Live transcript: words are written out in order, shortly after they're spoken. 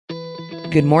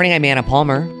Good morning, I'm Anna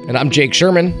Palmer. And I'm Jake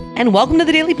Sherman. And welcome to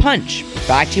the Daily Punch,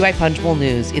 brought to you by Punchbowl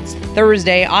News. It's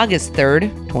Thursday, August 3rd,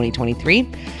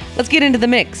 2023. Let's get into the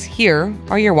mix. Here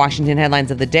are your Washington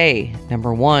headlines of the day.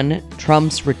 Number 1,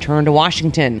 Trump's return to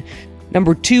Washington.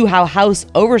 Number 2, how House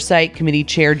Oversight Committee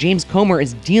Chair James Comer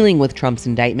is dealing with Trump's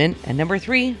indictment. And number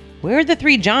 3, where the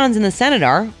three Johns in the Senate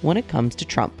are when it comes to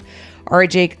Trump. All right,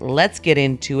 Jake, let's get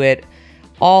into it.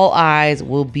 All eyes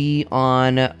will be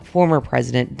on former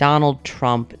President Donald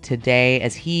Trump today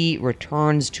as he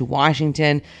returns to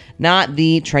Washington, not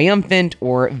the triumphant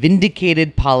or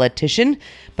vindicated politician,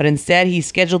 but instead he's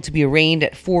scheduled to be arraigned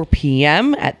at 4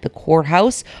 p.m. at the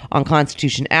courthouse on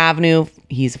Constitution Avenue.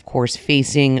 He's, of course,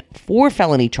 facing 4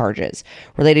 felony charges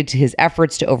related to his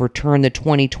efforts to overturn the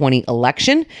 2020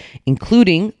 election,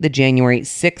 including the January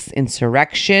 6th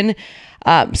insurrection.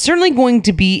 Certainly going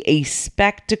to be a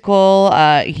spectacle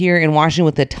here in Washington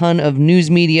with a ton of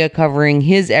news media covering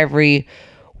his every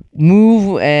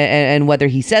move and whether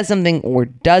he says something or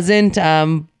doesn't.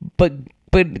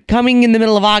 But coming in the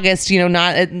middle of August,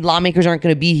 not lawmakers aren't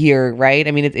going to be here, right?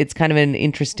 I mean, it's kind of an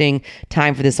interesting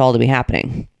time for this all to be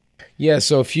happening. Yeah,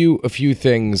 so a few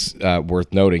things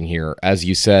worth noting here. As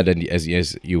you said, and as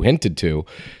you hinted to,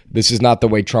 this is not the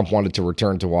way Trump wanted to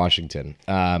return to Washington.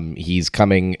 He's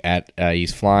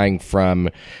flying from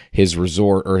his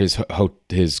resort or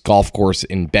his golf course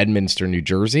in Bedminster, New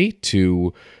Jersey,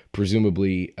 to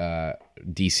presumably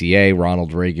DCA,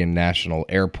 Ronald Reagan National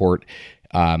Airport.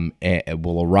 And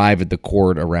will arrive at the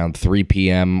court around 3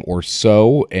 p.m. or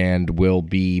so and will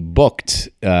be booked,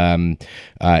 fingerprinted,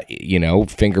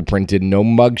 no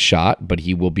mugshot, but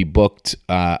he will be booked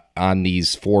on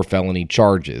these 4 felony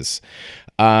charges.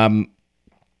 The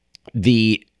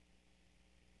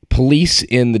police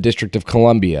in the District of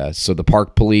Columbia, so the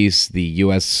Park Police, the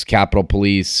U.S. Capitol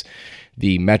Police,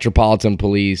 the Metropolitan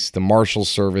Police, the Marshal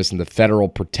Service, and the Federal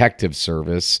Protective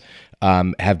Service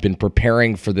have been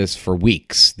preparing for this for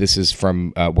weeks. This is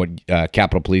from what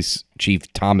Capitol Police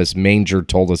Chief Thomas Manger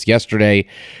told us yesterday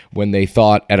when they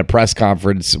thought at a press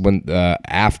conference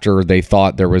after they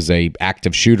thought there was a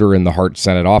active shooter in the Hart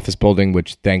Senate office building,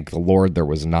 which thank the Lord there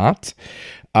was not.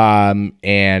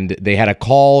 And they had a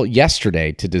call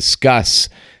yesterday to discuss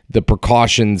the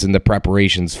precautions and the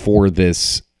preparations for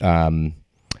this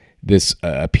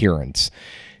appearance.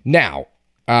 Now,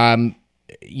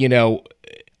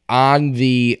 on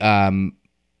the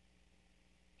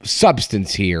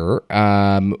substance here,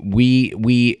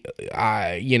 we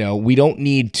don't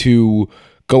need to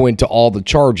go into all the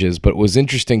charges, but it was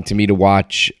interesting to me to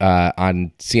watch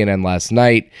on CNN last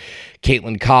night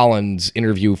Caitlin Collins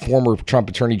interview former Trump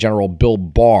Attorney General Bill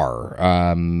Barr.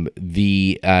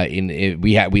 We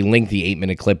linked the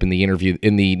 8-minute clip in the interview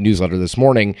in the newsletter this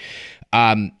morning.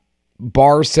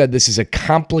 Barr said this is a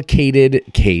complicated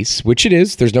case, which it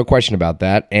is. There's no question about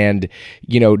that. And,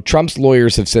 Trump's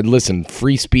lawyers have said, listen,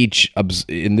 free speech,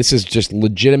 and this is just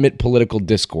legitimate political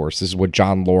discourse. This is what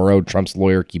John Lauro, Trump's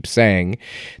lawyer, keeps saying,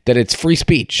 that it's free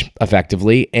speech,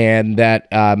 effectively, and that,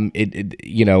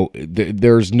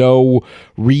 there's no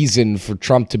reason for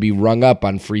Trump to be rung up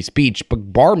on free speech.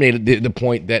 But Barr made the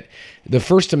point that the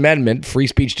First Amendment, free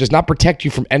speech, does not protect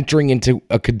you from entering into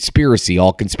a conspiracy.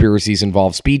 All conspiracies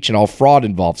involve speech and all fraud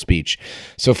involves speech.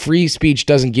 So free speech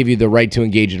doesn't give you the right to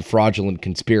engage in fraudulent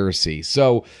conspiracy.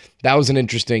 So that was an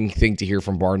interesting thing to hear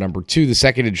from Barr. Number 2, the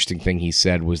second interesting thing he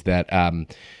said was that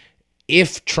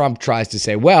if Trump tries to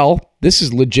say, well, this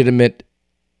is legitimate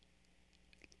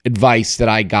advice that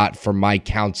I got from my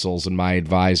counsels and my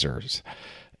advisors.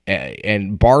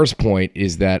 And Barr's point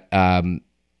is that,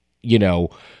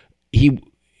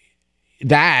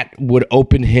 that would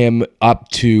open him up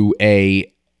to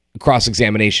a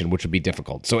cross-examination, which would be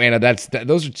difficult. So, Anna,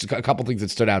 those are a couple things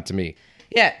that stood out to me.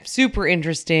 Yeah, super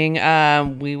interesting.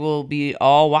 We will be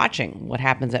all watching what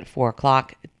happens at 4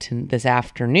 o'clock this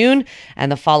afternoon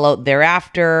and the fallout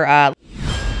thereafter.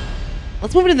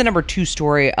 Let's move into the number 2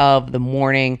 story of the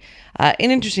morning. An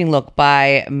interesting look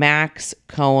by Max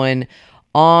Cohen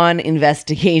on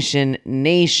Investigation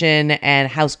Nation and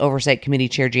House Oversight Committee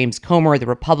Chair James Comer, the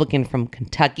Republican from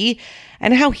Kentucky,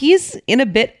 and how he's in a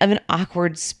bit of an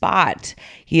awkward spot.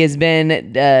 He has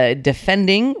been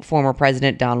defending former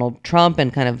President Donald Trump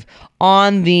and kind of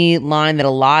on the line that a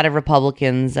lot of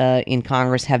Republicans in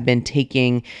Congress have been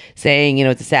taking, saying,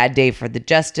 it's a sad day for the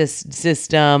justice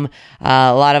system.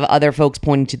 A lot of other folks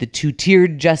pointing to the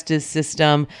 2-tiered justice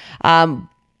system. But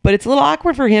it's a little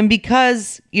awkward for him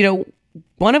because,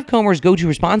 one of Comer's go-to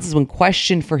responses when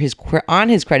questioned on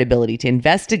his credibility to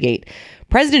investigate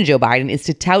President Joe Biden is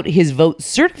to tout his vote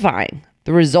certifying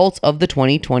the results of the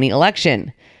 2020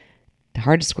 election.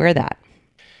 Hard to square that.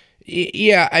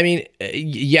 Yeah, I mean,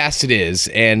 yes, it is,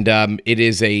 and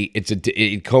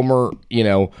Comer.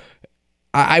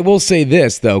 I will say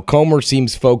this though, Comer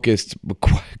seems focused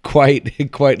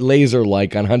quite laser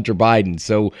like on Hunter Biden.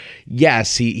 So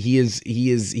yes,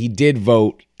 he did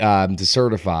vote to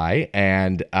certify,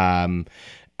 and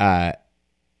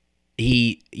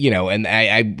he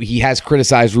has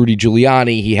criticized Rudy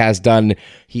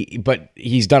Giuliani. But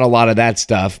he's done a lot of that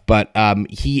stuff. But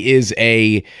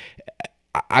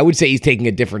I would say he's taking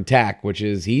a different tack, which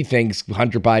is he thinks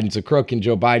Hunter Biden's a crook and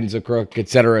Joe Biden's a crook, et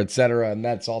cetera, and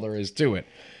that's all there is to it.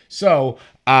 So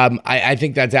I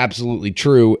think that's absolutely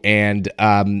true. And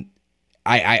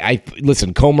I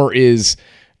listen, Comer is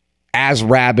as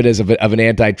rabid of an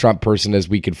anti-Trump person as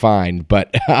we could find,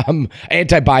 but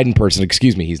anti-Biden person,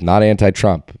 excuse me. He's not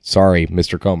anti-Trump. Sorry,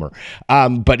 Mr. Comer.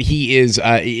 But he is.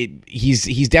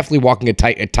 He's definitely walking a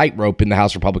tightrope in the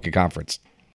House Republican Conference.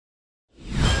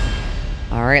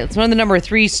 All right, let's move on to the number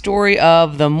 3 story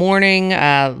of the morning.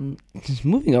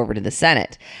 Moving over to the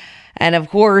Senate. And of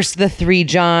course, the 3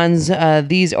 Johns.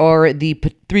 These are the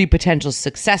 3 potential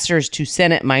successors to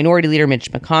Senate Minority Leader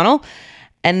Mitch McConnell.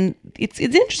 And it's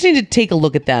interesting to take a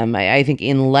look at them, I think,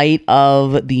 in light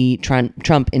of the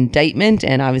Trump indictment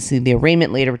and obviously the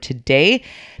arraignment later today.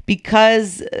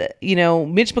 Because,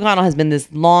 Mitch McConnell has been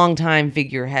this longtime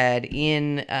figurehead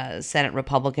in Senate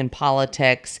Republican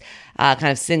politics, kind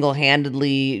of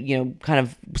single-handedly, kind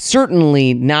of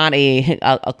certainly not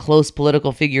a close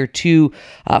political figure to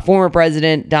former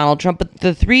President Donald Trump. But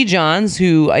the 3 Johns,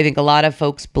 who I think a lot of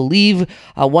folks believe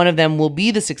one of them will be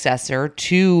the successor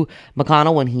to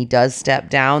McConnell when he does step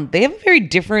down, they have a very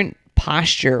different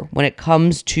posture when it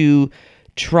comes to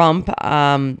Trump,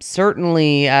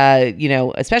 certainly,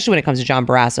 especially when it comes to John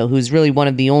Barrasso, who's really one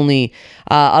of the only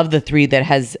of the 3 that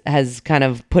has kind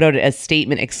of put out a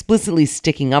statement explicitly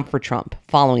sticking up for Trump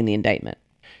following the indictment.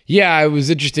 Yeah, it was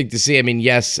interesting to see. I mean,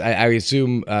 yes, I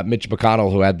assume Mitch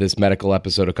McConnell, who had this medical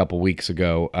episode a couple weeks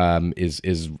ago,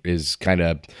 is kind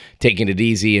of taking it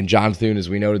easy. And John Thune, as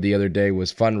we noted the other day,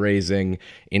 was fundraising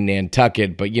in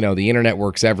Nantucket. But, the internet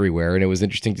works everywhere. And it was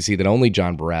interesting to see that only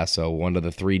John Barrasso, one of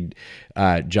the 3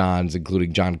 Johns,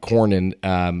 including John Cornyn,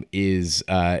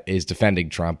 is defending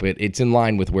Trump. It's in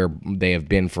line with where they have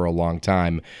been for a long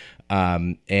time.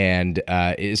 And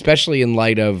especially in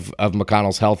light of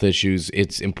McConnell's health issues,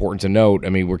 it's important to note, I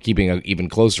mean, we're keeping an even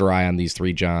closer eye on these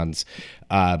 3 Johns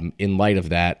in light of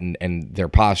that and their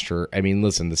posture. I mean,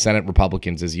 listen, the Senate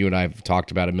Republicans, as you and I have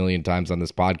talked about a million times on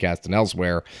this podcast and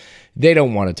elsewhere, they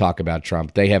don't want to talk about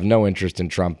Trump. They have no interest in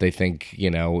Trump. They think,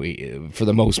 for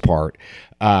the most part,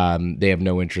 they have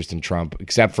no interest in Trump,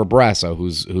 except for Barrasso,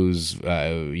 who's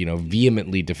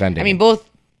vehemently defending. I mean,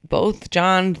 both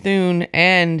John Thune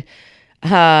and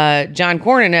John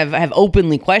Cornyn have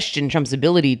openly questioned Trump's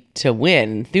ability to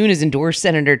win. Thune has endorsed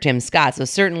Senator Tim Scott, so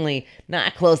certainly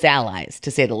not close allies,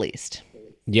 to say the least.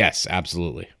 Yes,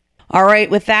 absolutely. All right,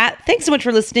 with that, thanks so much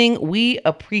for listening. We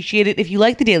appreciate it. If you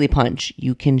like the Daily Punch,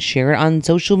 you can share it on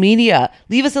social media.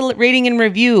 Leave us a rating and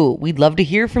review. We'd love to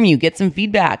hear from you. Get some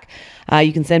feedback.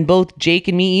 You can send both Jake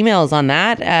and me emails on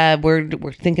that.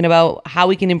 We're thinking about how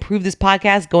we can improve this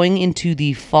podcast going into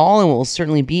the fall, and will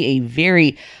certainly be a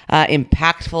very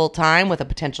impactful time with a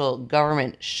potential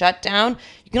government shutdown.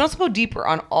 You can also go deeper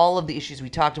on all of the issues we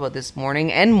talked about this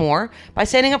morning and more by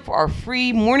signing up for our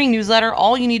free morning newsletter.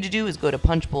 All you need to do is go to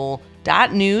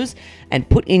punchbowl.news and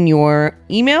put in your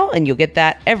email, and you'll get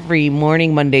that every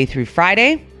morning, Monday through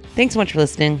Friday. Thanks so much for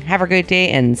listening. Have a great day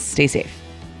and stay safe.